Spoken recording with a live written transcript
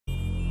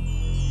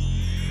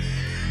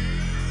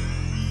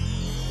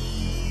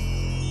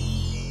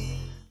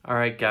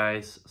Alright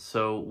guys,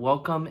 so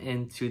welcome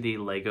into the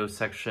LEGO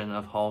section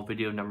of haul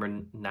video number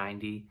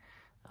 90.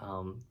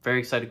 Very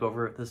excited to go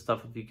over this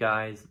stuff with you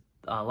guys.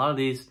 A lot of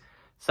these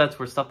sets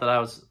were stuff that I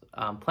was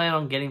planning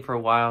on getting for a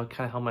while,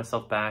 kind of held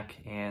myself back,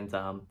 and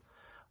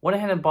went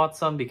ahead and bought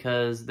some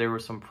because there were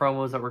some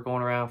promos that were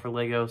going around for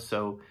LEGO,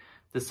 so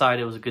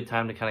decided it was a good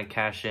time to kind of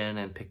cash in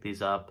and pick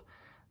these up.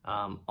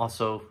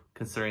 Also,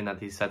 considering that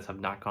these sets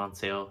have not gone on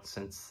sale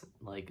since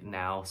like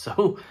now,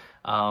 so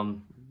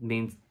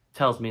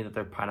tells me that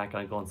they're probably not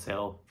going to go on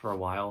sale for a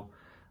while.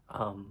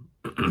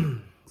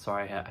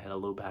 Sorry, I had a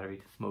low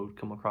battery mode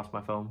come across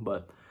my phone,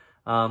 but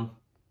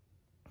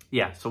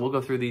yeah, so we'll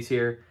go through these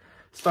here.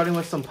 Starting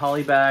with some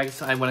poly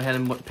bags, I went ahead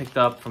and picked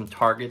up from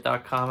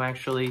Target.com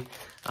actually.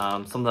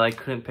 Some that I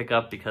couldn't pick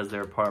up because they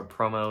were part of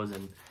promos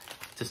and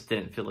just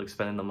didn't feel like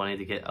spending the money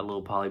to get a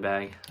little poly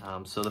bag.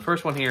 So the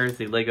first one here is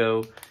the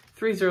LEGO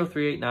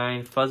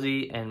 30389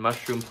 Fuzzy and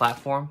Mushroom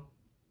Platform.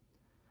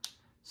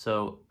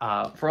 So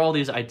for all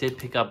these, I did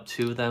pick up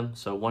 2 of them.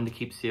 So one to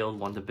keep sealed,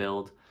 one to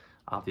build.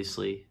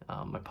 Obviously,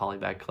 my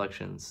polybag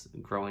collection's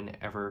growing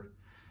ever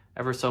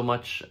so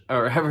much,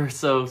 or ever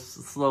so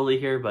slowly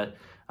here, but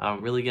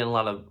really getting a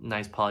lot of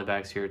nice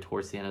polybags here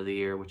towards the end of the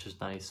year, which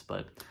is nice.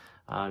 But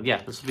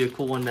yeah, this will be a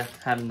cool one to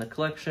have in the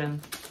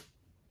collection.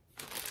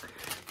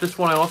 This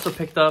one I also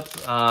picked up.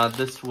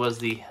 This was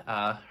the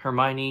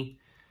Hermione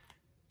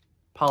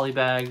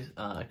polybag.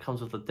 It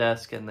comes with the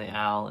desk and the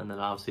owl, and then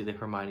obviously the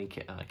Hermione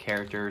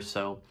characters.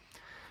 So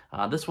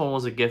this one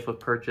was a gift with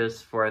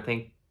purchase for, I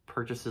think,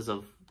 purchases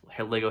of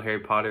LEGO Harry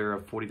Potter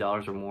of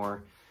 $40 or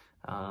more.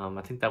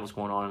 I think that was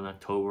going on in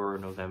October or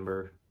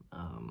November.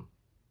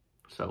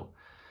 So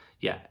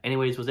yeah,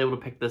 anyways, was able to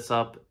pick this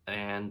up,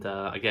 and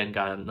again,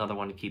 got another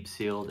one to keep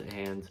sealed.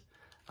 And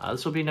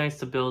this will be nice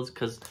to build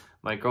because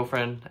my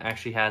girlfriend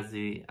actually has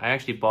I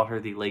actually bought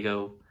her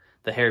the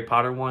Harry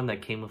Potter one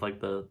that came with like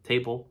the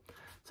table.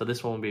 So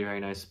this one would be very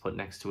nice to put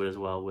next to it as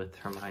well with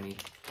Hermione.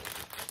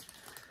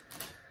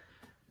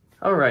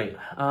 All right,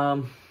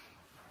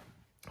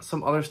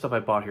 some other stuff I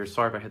bought here.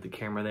 Sorry if I hit the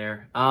camera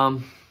there.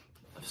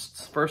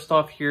 First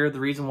off here,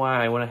 the reason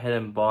why I went ahead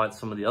and bought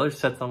some of the other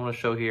sets I want to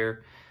show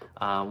here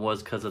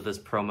was because of this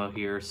promo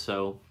here.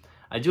 So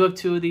I do have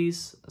 2 of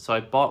these. So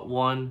I bought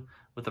one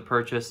with the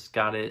purchase,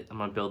 got it. I'm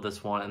gonna build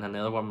this one, and then the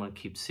other one I'm gonna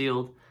keep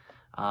sealed.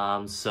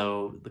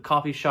 So the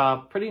coffee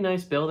shop, pretty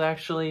nice build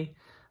actually.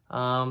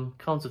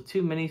 Comes with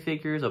 2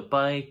 minifigures, a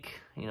bike,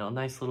 you know,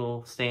 nice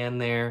little stand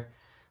there.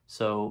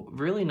 So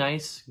really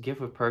nice gift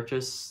with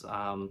purchase.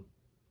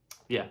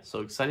 Yeah,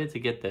 so excited to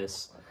get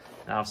this.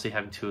 And obviously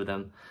having 2 of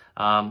them.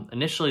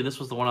 Initially, this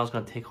was the one I was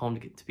going to take home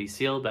to be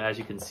sealed, but as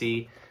you can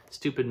see,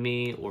 stupid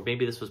me, or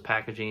maybe this was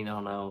packaging, I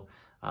don't know,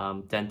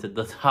 dented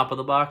the top of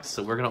the box.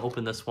 So we're going to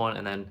open this one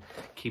and then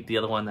keep the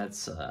other one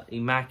that's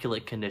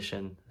immaculate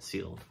condition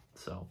sealed.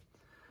 So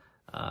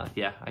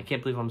yeah, I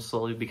can't believe I'm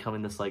slowly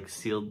becoming this like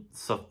sealed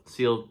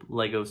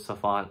LEGO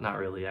savant. Not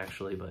really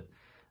actually, but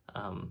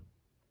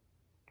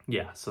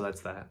yeah, so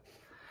that's that.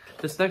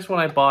 This next one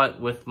I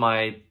bought with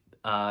my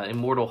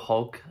Immortal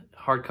Hulk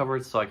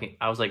hardcover, so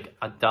I was like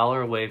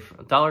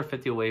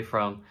 $1.50 away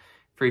from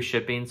free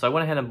shipping. So I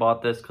went ahead and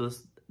bought this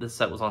because this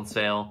set was on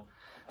sale,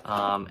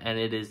 and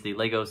it is the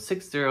LEGO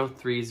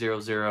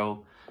 60300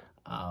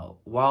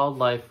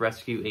 Wildlife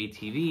Rescue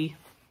ATV.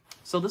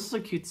 So this is a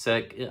cute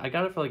set. I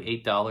got it for like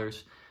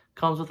 $8.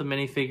 Comes with a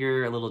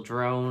minifigure, a little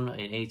drone, an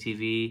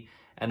ATV,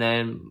 and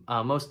then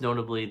most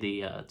notably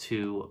the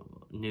 2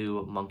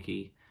 new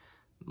monkey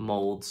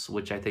molds,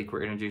 which I think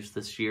were introduced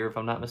this year, if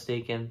I'm not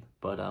mistaken.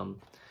 But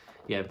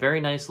yeah,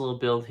 very nice little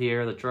build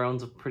here. The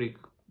drone's a pretty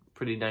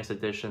nice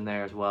addition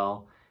there as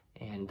well.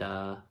 And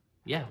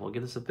yeah, we'll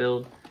give this a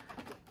build.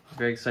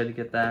 Very excited to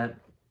get that.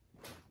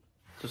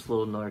 Just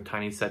another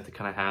tiny set to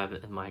kind of have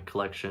in my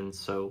collection.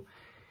 So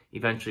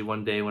eventually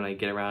one day when I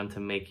get around to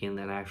making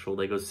an actual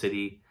LEGO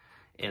city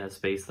in a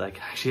space that I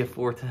can actually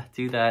afford to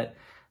do that,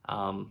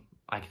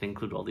 I can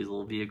include all these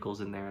little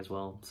vehicles in there as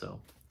well.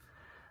 So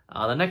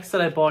the next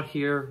set I bought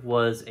here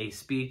was a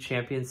Speed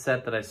Champion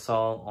set that I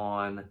saw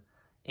on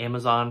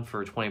Amazon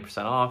for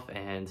 20% off,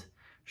 and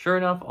sure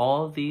enough,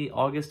 all of the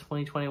August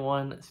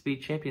 2021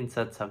 Speed Champion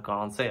sets have gone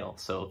on sale.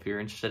 So if you're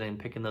interested in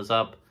picking those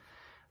up,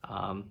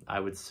 I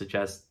would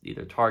suggest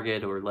either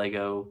Target or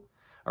LEGO,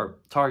 or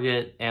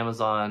Target,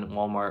 Amazon,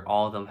 Walmart.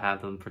 All of them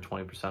have them for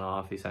 20%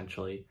 off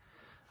essentially.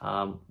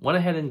 Went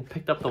ahead and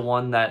picked up the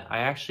one that I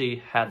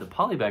actually had the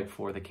polybag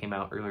for that came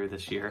out earlier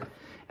this year,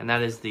 and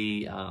that is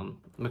the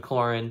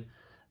McLaren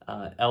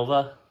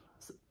Elva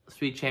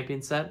Speed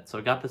Champion set. So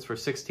I got this for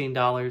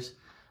 $16.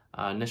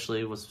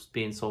 Initially it was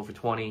being sold for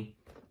 $20.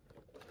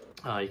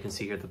 You can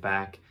see here at the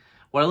back.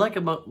 What I like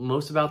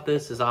most about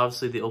this is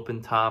obviously the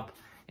open top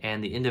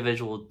and the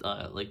individual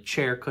like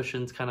chair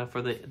cushions kind of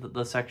for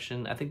the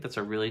section. I think that's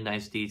a really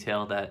nice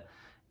detail that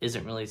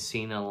isn't really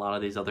seen in a lot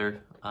of these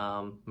other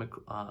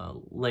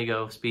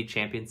LEGO Speed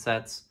Champion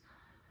sets.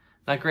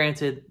 Now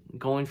granted,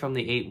 going from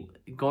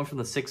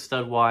the 6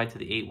 stud wide to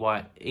the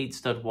 8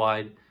 stud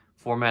wide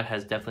format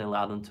has definitely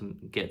allowed them to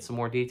get some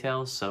more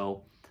details.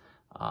 So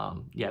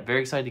yeah,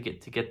 very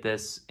excited to get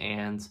this,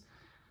 and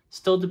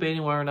still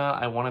debating whether or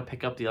not I want to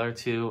pick up the other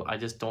two. I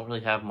just don't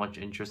really have much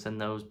interest in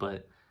those,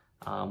 but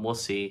we'll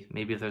see.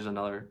 Maybe if there's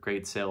another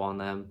great sale on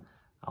them,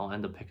 I'll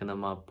end up picking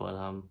them up. But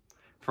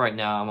for right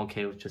now, I'm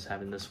okay with just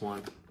having this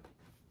one.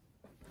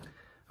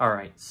 All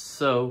right,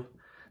 so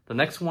the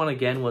next one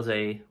again was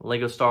a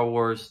Lego Star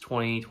Wars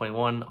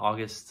 2021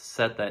 August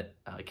set that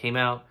came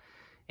out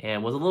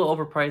and was a little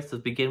overpriced to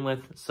begin with,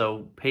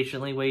 so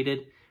patiently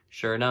waited.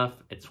 Sure enough,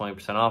 it's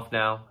 20% off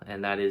now,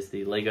 and that is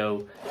the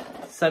Lego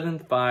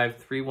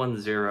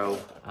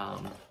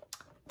 75310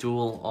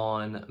 Duel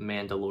on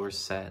Mandalore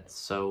set.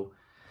 So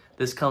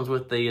this comes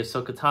with the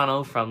Ahsoka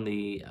Tano from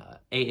the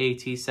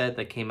AAT set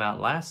that came out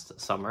last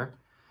summer,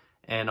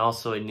 and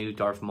also a new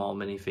Darth Maul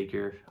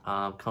minifigure.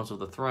 Comes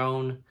with a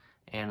throne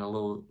and a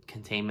little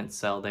containment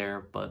cell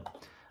there, but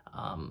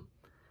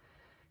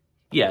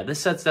yeah, this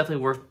set's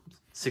definitely worth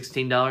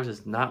 $16.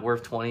 It's not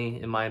worth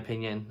 $20 in my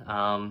opinion.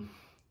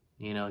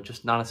 You know,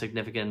 just not a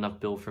significant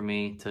enough bill for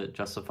me to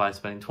justify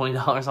spending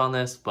 $20 on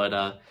this,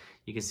 but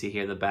you can see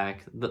here the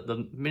back.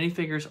 The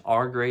minifigures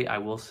are great, I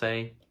will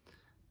say,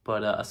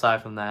 but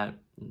aside from that,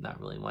 not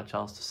really much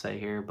else to say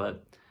here,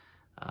 but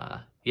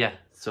yeah,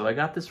 so I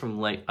got this from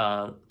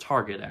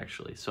Target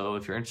actually. So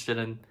if you're interested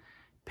in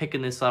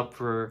picking this up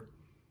for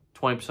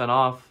 20%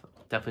 off,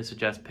 definitely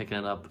suggest picking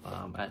it up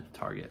at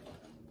Target.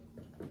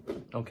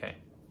 Okay.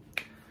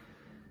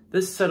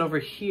 This set over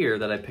here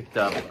that I picked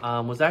up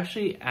was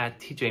actually at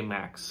TJ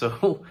Maxx.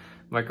 So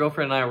my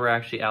girlfriend and I were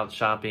actually out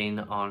shopping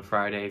on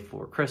Friday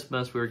for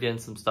Christmas. We were getting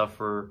some stuff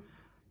for,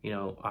 you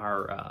know,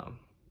 our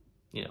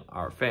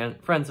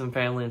friends and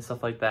family and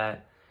stuff like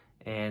that.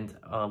 And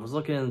was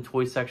looking in the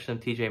toy section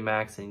of TJ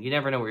Maxx, and you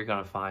never know what you're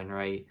gonna find,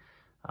 right?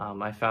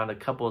 I found a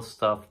couple of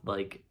stuff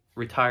like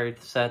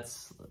retired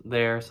sets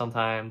there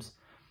sometimes.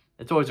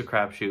 It's always a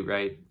crapshoot,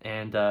 right?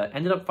 And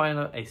ended up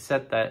finding a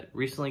set that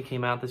recently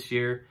came out this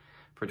year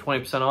for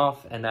 20%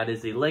 off, and that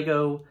is the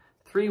Lego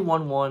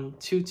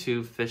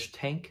 31122 Fish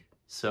Tank.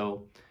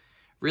 So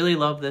really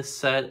love this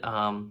set.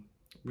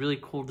 Really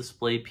cool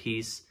display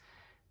piece.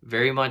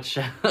 Very much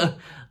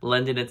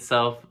lending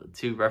itself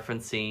to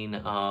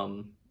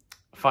referencing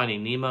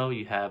Finding Nemo.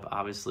 You have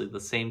obviously the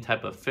same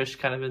type of fish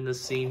kind of in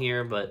this scene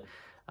here, but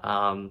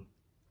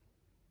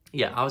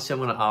yeah, obviously I'm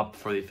going to opt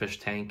for the fish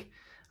tank.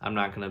 I'm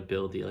not going to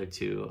build the other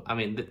two. I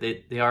mean,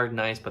 they are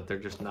nice, but they're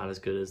just not as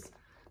good as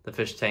the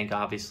fish tank,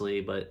 obviously.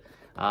 But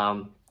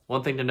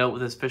one thing to note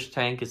with this fish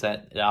tank is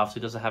that it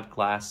obviously doesn't have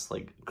glass,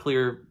 like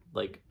clear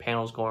like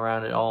panels going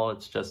around at all.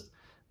 It's just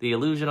the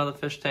illusion of the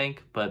fish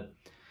tank. But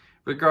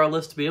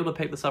regardless, to be able to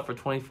pick this up for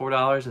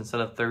 $24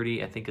 instead of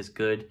 $30, I think is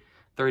good.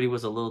 $30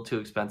 was a little too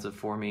expensive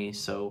for me,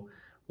 so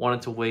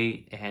wanted to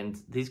wait.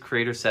 And these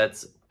creator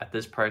sets at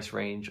this price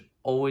range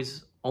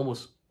almost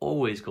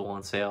always go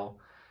on sale.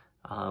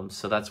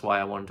 So that's why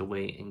I wanted to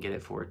wait and get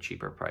it for a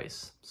cheaper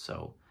price.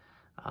 So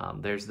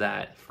there's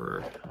that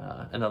for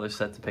another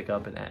set to pick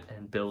up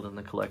and build in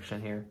the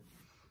collection here.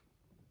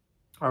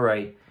 All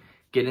right,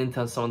 getting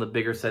into some of the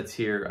bigger sets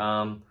here.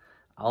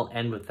 I'll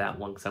end with that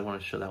one because I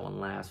want to show that one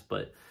last.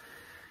 But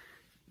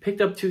picked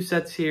up two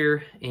sets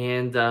here,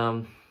 and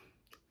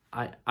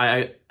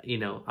I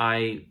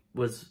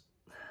was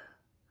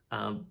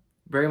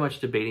very much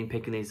debating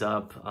picking these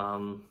up.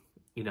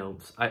 You know,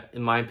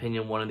 in my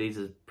opinion, one of these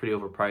is pretty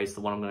overpriced.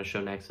 The one I'm going to show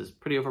next is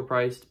pretty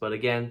overpriced. But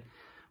again,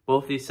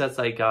 both these sets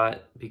I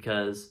got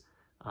because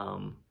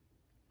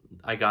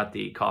I got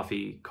the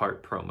coffee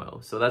cart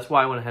promo. So that's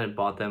why I went ahead and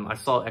bought them. I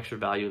saw extra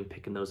value in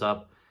picking those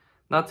up.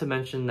 Not to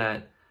mention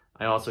that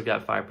I also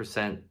got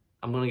 5%.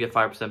 I'm going to get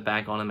 5%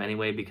 back on them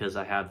anyway because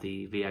I have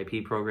the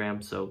VIP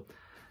program. So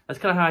that's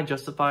kind of how I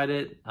justified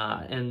it.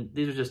 And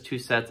these are just two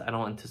sets. I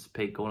don't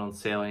anticipate going on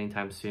sale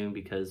anytime soon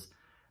because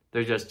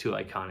they're just too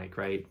iconic,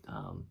 right?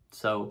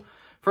 So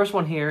first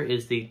one here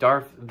is the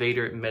Darth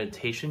Vader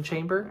Meditation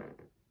Chamber.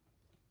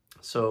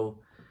 So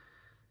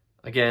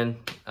again,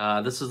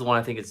 this is the one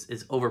I think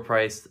is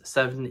overpriced.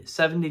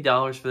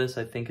 $70 for this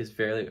I think is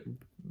very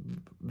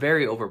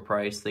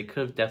overpriced. They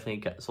could have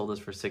definitely sold this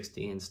for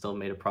 $60 and still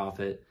made a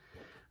profit.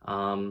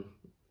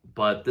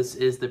 But this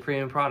is the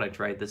premium product,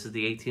 right? This is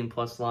the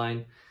 18+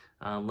 line.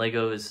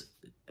 Lego is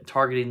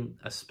targeting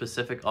a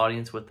specific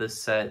audience with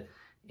this set.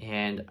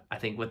 And I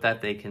think with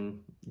that, they can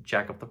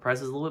jack up the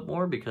prices a little bit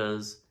more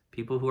because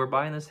people who are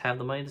buying this have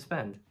the money to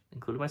spend,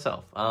 including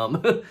myself.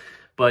 But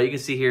you can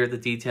see here the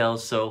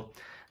details. So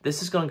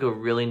this is going to go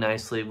really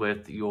nicely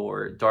with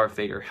your Darth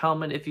Vader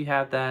helmet if you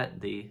have that.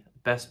 The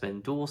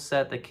Bespin Duel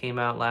set that came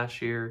out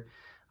last year.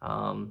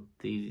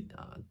 The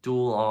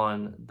Duel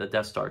on the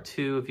Death Star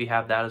 2 if you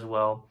have that as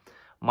well.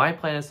 My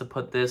plan is to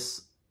put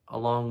this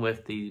along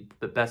with the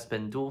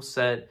Bespin Duel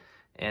set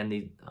and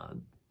the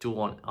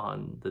Duel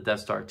on the Death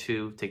Star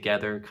 2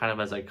 together, kind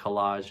of as a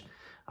collage.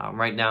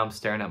 Right now I'm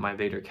staring at my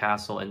Vader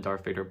Castle and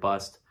Darth Vader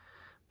bust,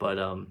 but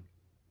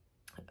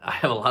I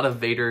have a lot of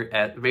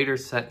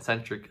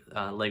Vader-centric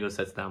Lego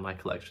sets now in my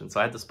collection, so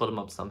I had to split them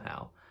up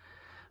somehow.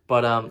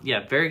 But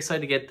yeah, very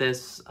excited to get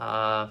this.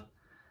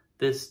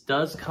 This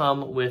does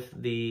come with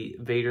the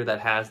Vader that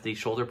has the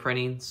shoulder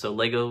printing. So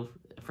Lego,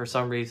 for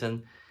some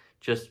reason,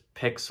 just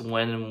picks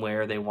when and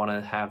where they want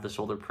to have the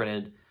shoulder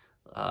printed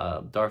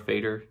Darth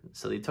Vader.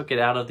 So they took it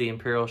out of the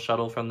Imperial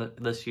Shuttle from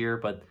this year,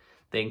 but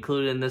they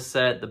included in this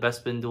set the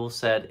Bespin Duel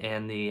set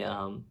and the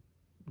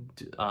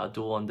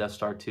Duel on Death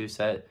Star 2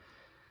 set.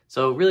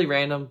 So really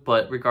random,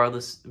 but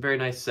regardless, very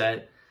nice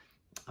set.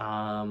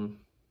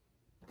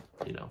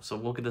 You know, so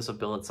we'll get this a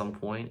build at some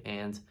point,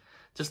 and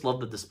just love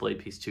the display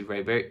piece too,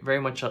 right? Very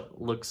much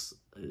looks,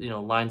 you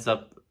know, lines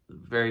up,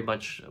 very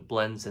much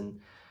blends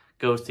and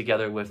goes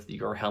together with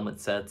your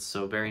helmet sets.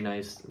 So very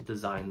nice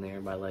design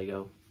there by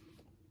Lego.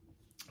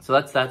 So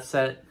that's that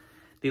set.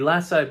 The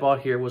last set I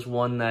bought here was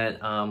one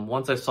that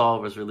once I saw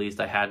it was released,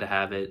 I had to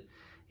have it,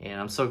 and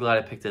I'm so glad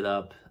I picked it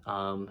up.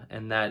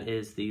 And that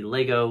is the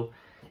Lego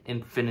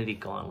Infinity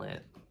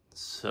Gauntlet.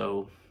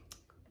 So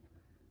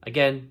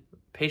again,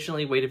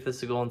 patiently waited for this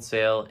to go on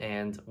sale,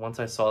 and once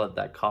I saw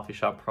that coffee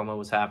shop promo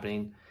was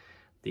happening,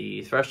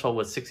 the threshold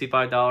was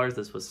 $65,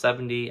 this was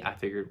 $70. I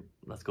figured,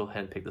 let's go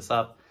ahead and pick this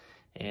up.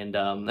 And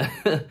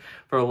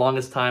for the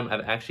longest time,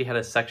 I've actually had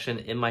a section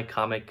in my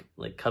comic,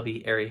 like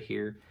cubby area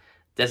here,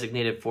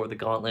 designated for the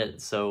Gauntlet.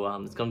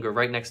 So it's gonna go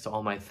right next to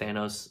all my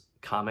Thanos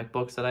comic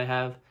books that I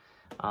have,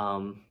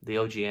 the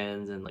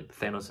OGNs and like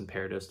the Thanos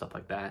Imperative, stuff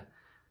like that.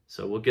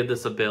 So we'll give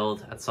this a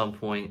build at some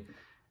point.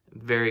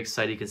 Very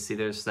excited. You can see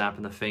there's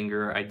snapping the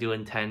finger. I do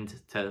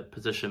intend to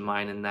position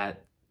mine in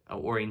that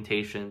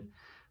orientation,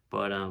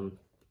 but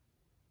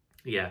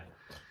yeah,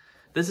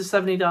 this is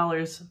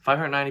 $70,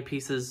 590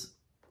 pieces.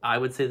 I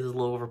would say this is a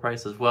little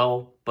overpriced as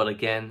well, but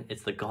again,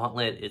 it's the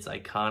Gauntlet. It's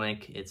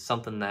iconic. It's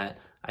something that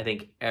I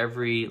think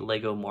every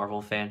Lego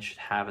Marvel fan should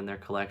have in their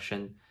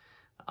collection.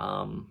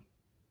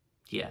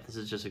 Yeah, this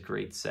is just a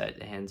great set,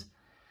 and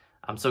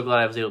I'm so glad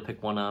I was able to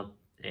pick one up,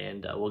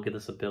 and we'll get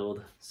this a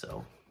build.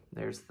 So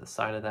there's the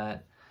side of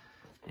that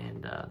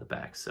and the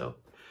back. So,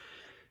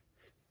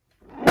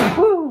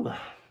 whew.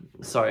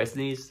 Sorry, I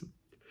sneezed.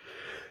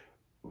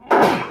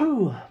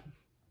 Whew.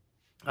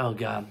 Oh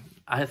God,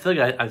 I feel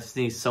like I've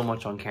sneezed so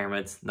much on camera,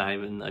 it's not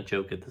even a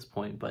joke at this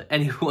point. But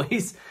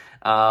anyways,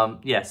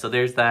 yeah, so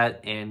there's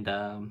that, and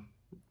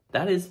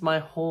that is my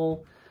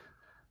whole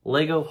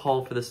Lego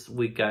haul for this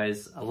week,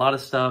 guys. A lot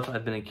of stuff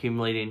I've been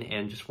accumulating,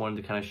 and just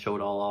wanted to kind of show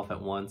it all off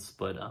at once.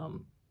 But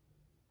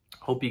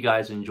hope you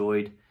guys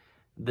enjoyed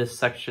this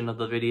section of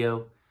the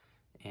video,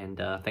 and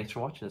thanks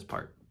for watching this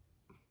part.